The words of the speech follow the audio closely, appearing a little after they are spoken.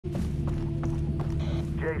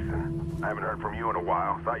Jason. I haven't heard from you in a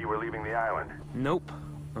while. Thought you were leaving the island. Nope.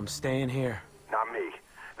 I'm staying here. Not me.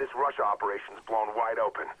 This Russia operation's blown wide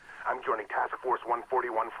open. I'm joining Task Force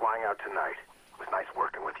 141 flying out tonight. It was nice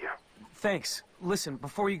working with you. Thanks. Listen,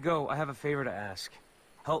 before you go, I have a favor to ask.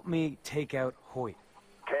 Help me take out Hoyt.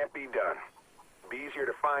 Can't be done. Be easier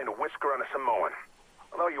to find a whisker on a Samoan.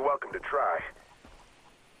 Although you're welcome to try.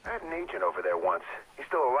 I had an agent over there once. He's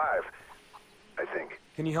still alive, I think.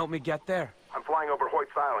 Can you help me get there? I'm flying over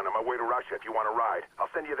Hoyt's Island on my way to Russia if you want to ride. I'll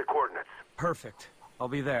send you the coordinates. Perfect. I'll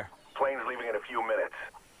be there. Plane's leaving in a few minutes.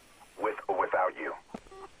 With or without you.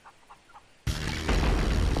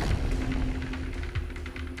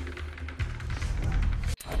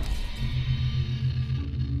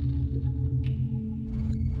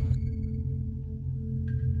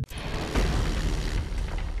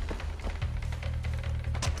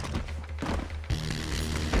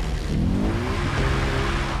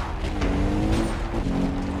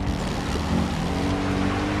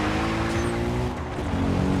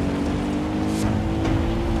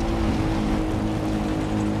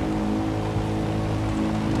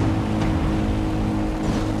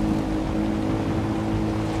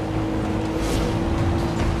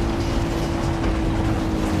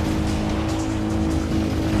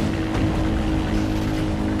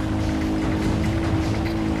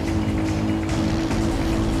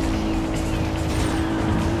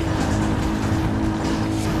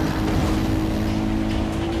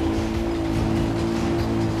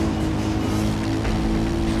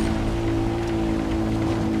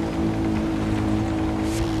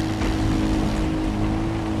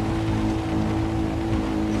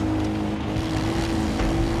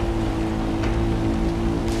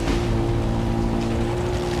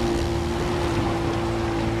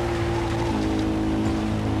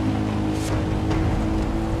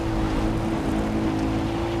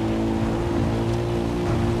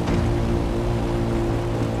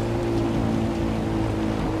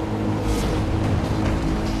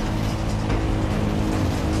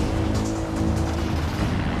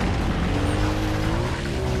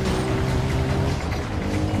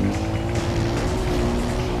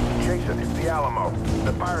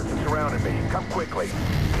 The pirates are surrounding me. Come quickly.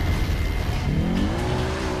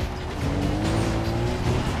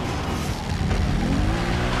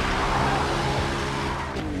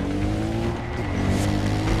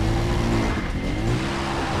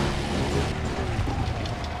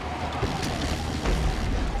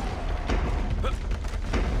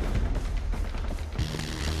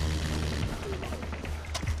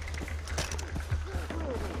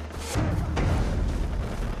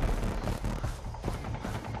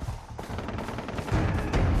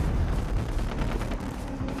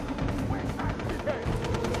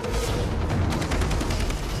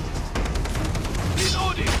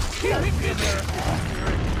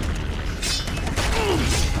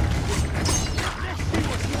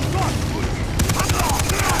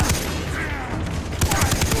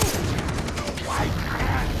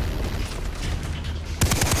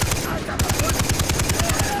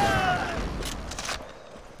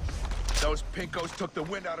 Those pinkos took the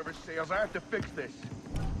wind out of her sails. I have to fix this.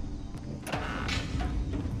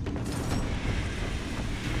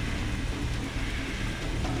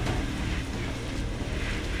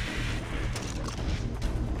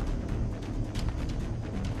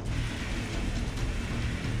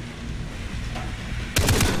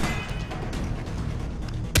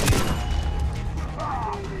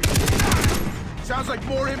 Sounds like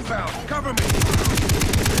more inbound. Cover me.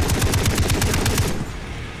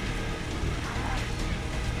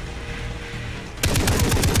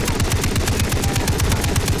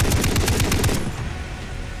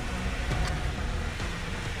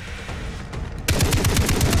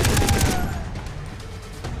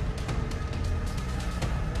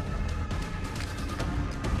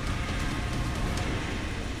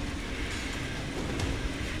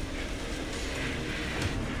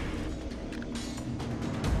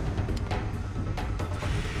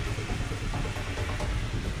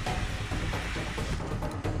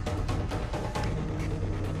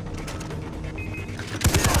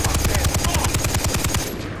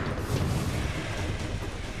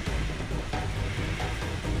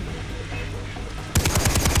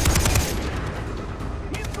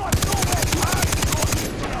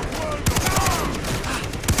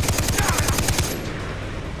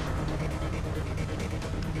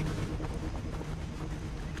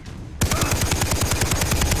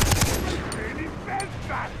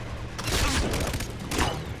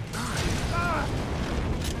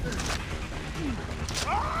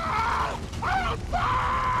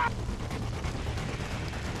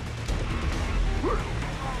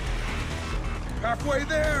 Halfway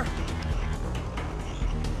there.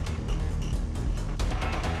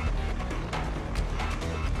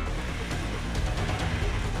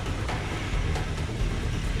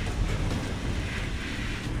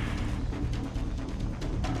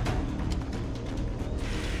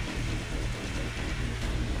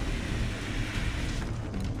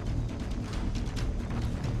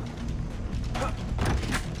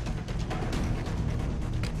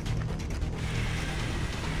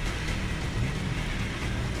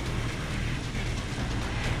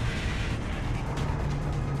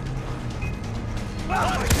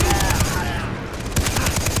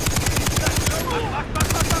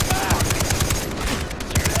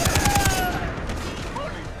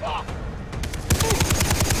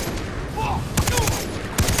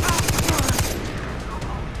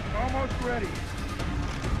 Almost ready.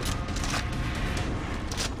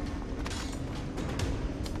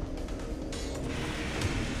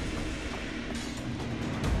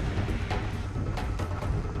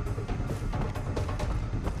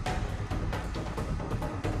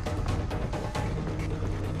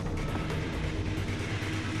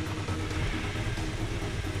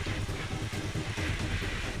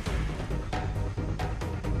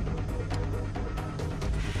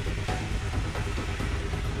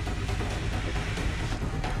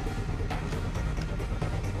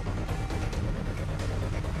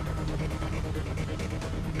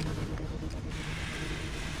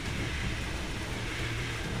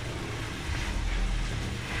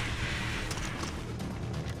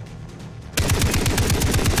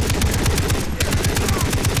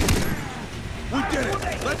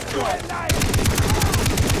 Let's go!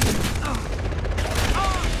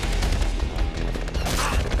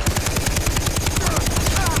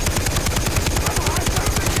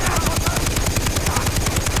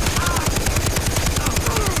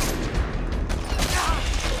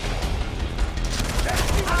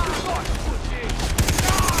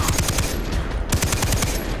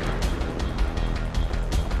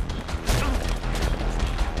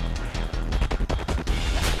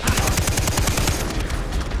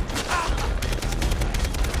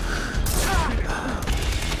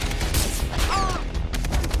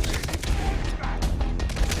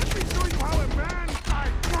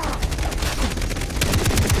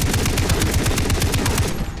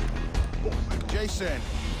 Jason,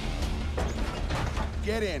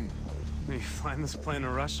 get in. You flying this plane to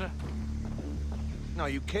Russia? No,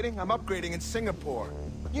 you kidding? I'm upgrading in Singapore.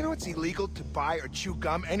 You know it's illegal to buy or chew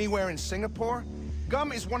gum anywhere in Singapore?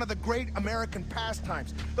 Gum is one of the great American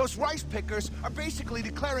pastimes. Those rice pickers are basically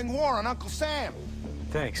declaring war on Uncle Sam.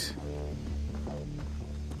 Thanks.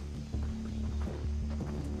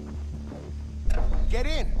 Get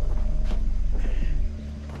in.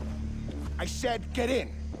 I said get in.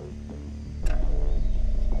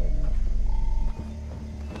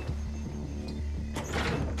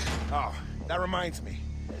 Oh, that reminds me.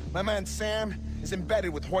 My man Sam is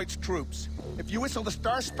embedded with Hoyt's troops. If you whistle the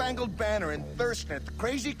Star-Spangled Banner in Thurston at the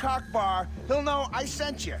Crazy Cock Bar, he'll know I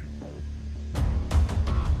sent you.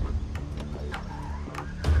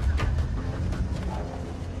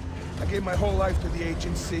 I gave my whole life to the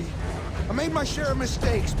agency. I made my share of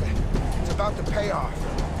mistakes, but it's about to pay off.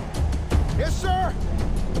 Yes, sir!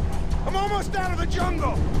 I'm almost out of the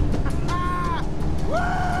jungle!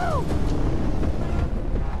 Woo!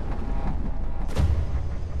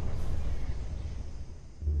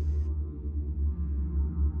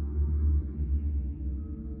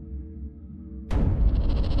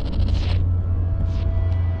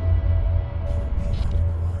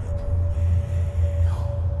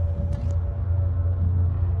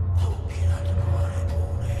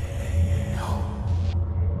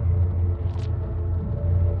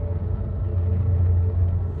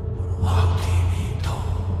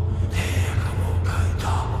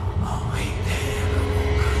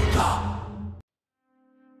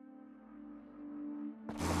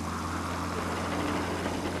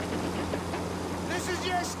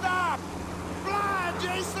 Stop! Fly,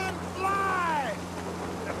 Jason, fly!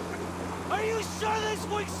 Are you sure this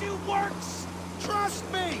wingsuit works? Trust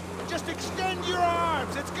me! Just extend your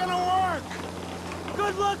arms, it's gonna work!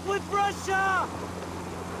 Good luck with Russia!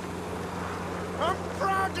 I'm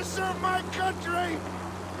proud to serve my country!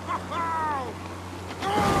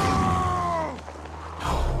 Oh!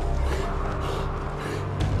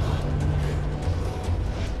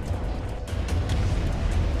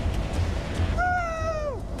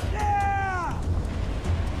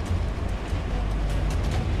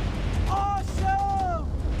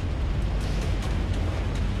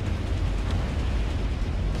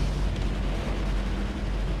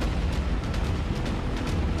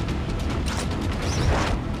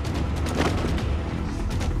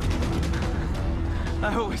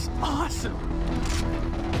 That was awesome.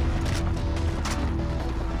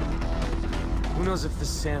 Who knows if this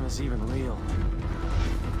Sam is even real?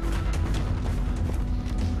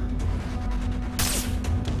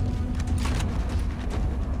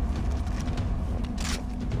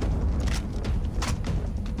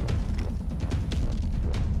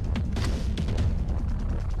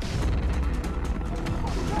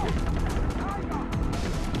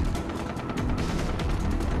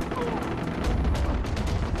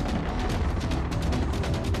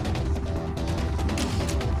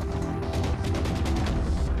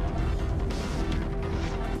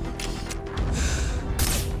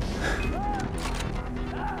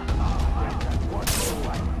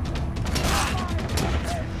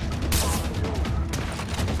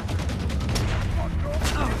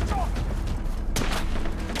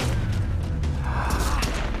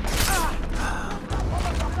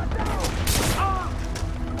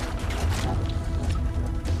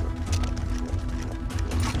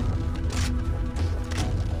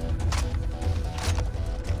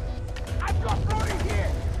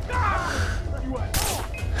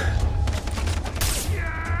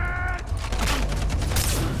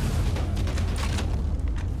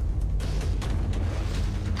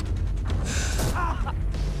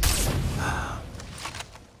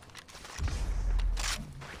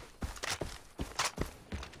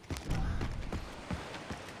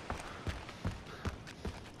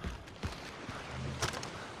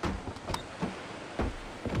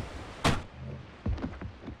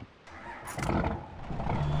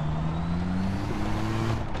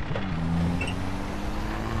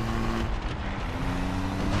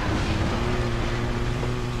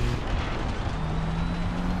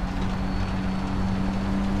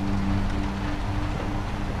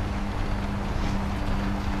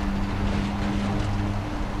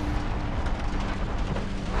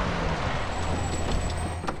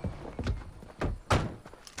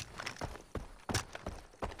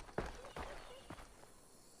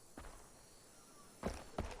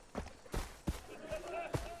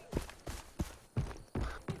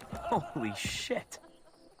 Holy shit.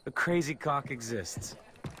 The crazy cock exists.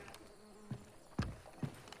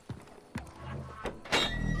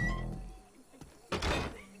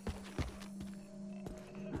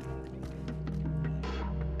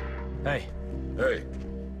 Hey. Hey.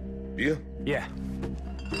 Beer? Yeah.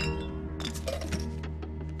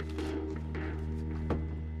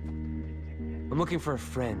 I'm looking for a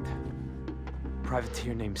friend.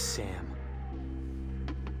 Privateer named Sam.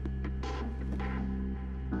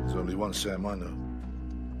 There's only one Sam I know.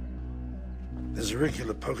 There's a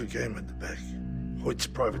regular poker game at the back. Hoyt's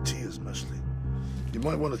privateers, mostly. You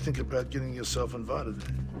might want to think about getting yourself invited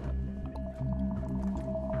there.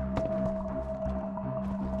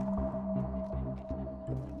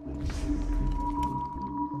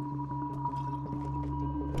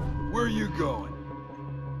 Where are you going?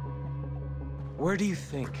 Where do you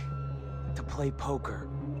think? To play poker.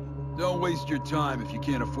 Don't waste your time if you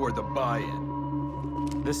can't afford the buy-in.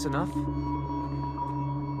 This enough?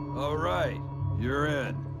 All right, you're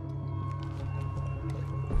in.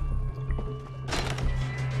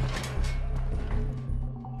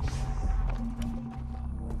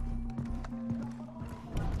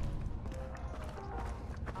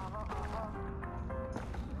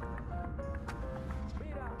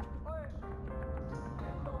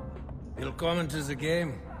 Willkommen to the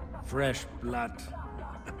game. Fresh blood.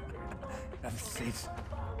 Have a seat.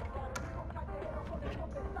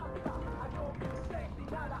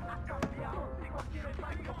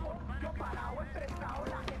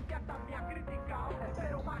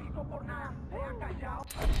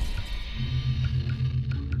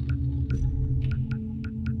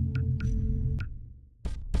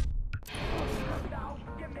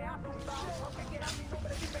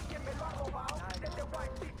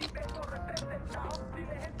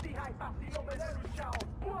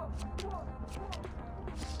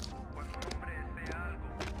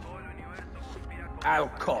 I'll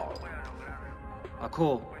call. I'll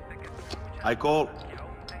call. I call.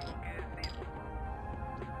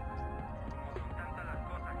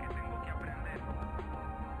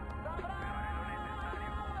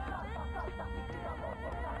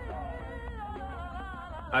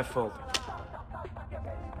 I fold.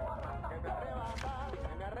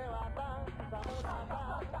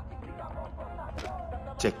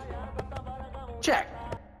 Check. Check.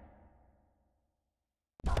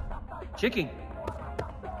 Checking.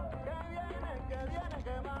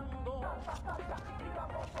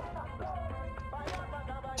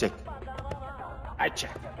 Check. I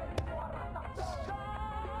check.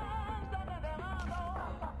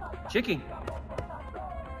 Checking.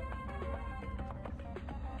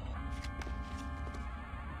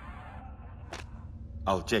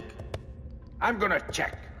 I'll check. I'm gonna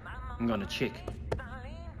check. I'm gonna check.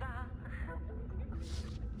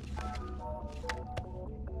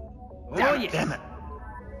 Damn Oh, it, yeah. damn it.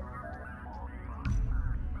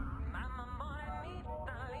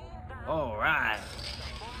 All right.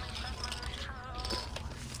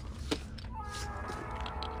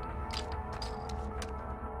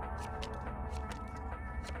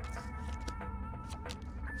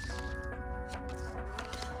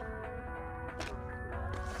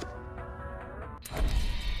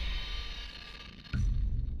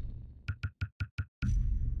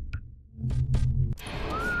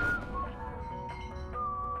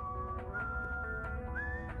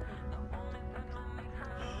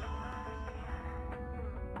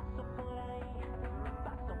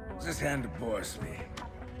 This hand bores me.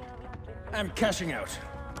 I'm cashing out.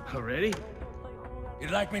 Already?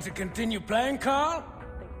 You'd like me to continue playing, Carl?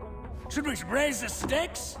 Should we raise the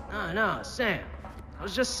stakes? No, Sam. I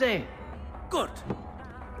was just saying. Good.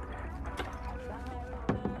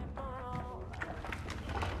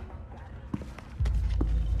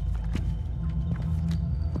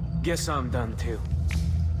 Guess I'm done too.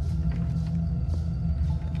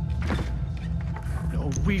 No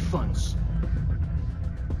refunds.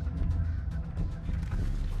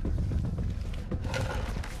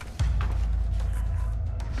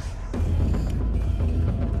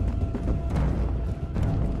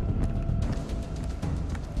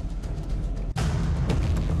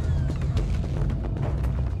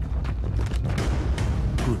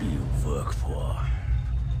 Who do you work for?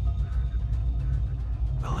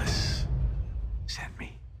 Willis sent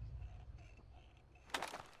me.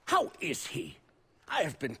 How is he? I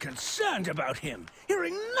have been concerned about him,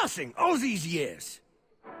 hearing nothing all these years.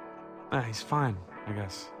 He's fine, I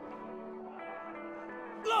guess.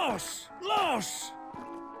 Los!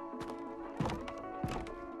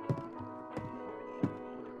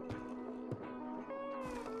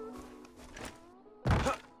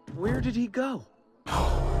 Where did he go?